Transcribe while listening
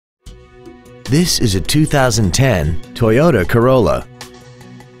This is a 2010 Toyota Corolla.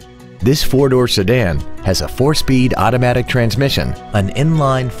 This four-door sedan has a four-speed automatic transmission, an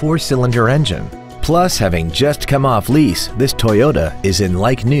inline four-cylinder engine. Plus, having just come off lease, this Toyota is in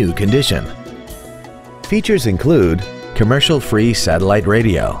like-new condition. Features include commercial-free satellite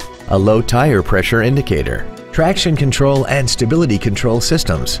radio, a low tire pressure indicator, traction control and stability control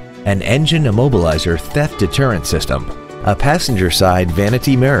systems, an engine immobilizer theft deterrent system, a passenger side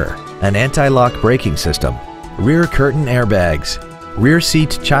vanity mirror, an anti-lock braking system, rear curtain airbags, rear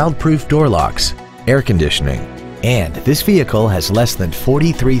seat child-proof door locks, air conditioning, and this vehicle has less than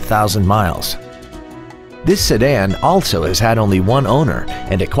 43,000 miles. This sedan also has had only one owner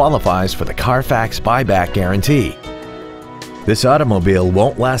and it qualifies for the Carfax buyback guarantee. This automobile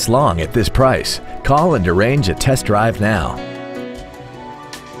won't last long at this price. Call and arrange a test drive now.